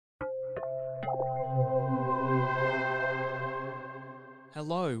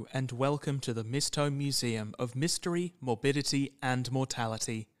Hello and welcome to the Mistholme Museum of Mystery, Morbidity and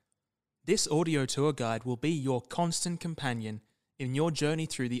Mortality. This audio tour guide will be your constant companion in your journey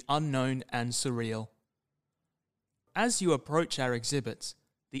through the unknown and surreal. As you approach our exhibits,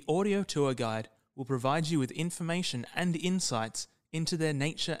 the audio tour guide will provide you with information and insights into their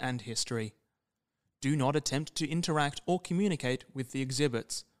nature and history. Do not attempt to interact or communicate with the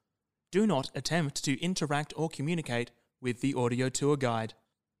exhibits. Do not attempt to interact or communicate with the audio tour guide.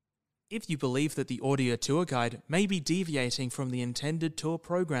 If you believe that the audio tour guide may be deviating from the intended tour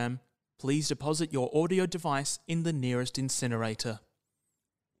program, please deposit your audio device in the nearest incinerator.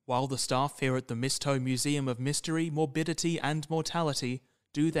 While the staff here at the Mistholme Museum of Mystery, Morbidity and Mortality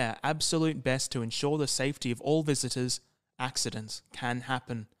do their absolute best to ensure the safety of all visitors, accidents can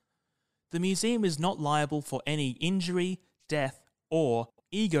happen. The museum is not liable for any injury, death, or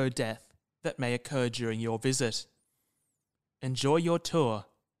ego death that may occur during your visit. Enjoy your tour,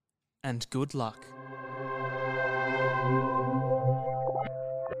 and good luck.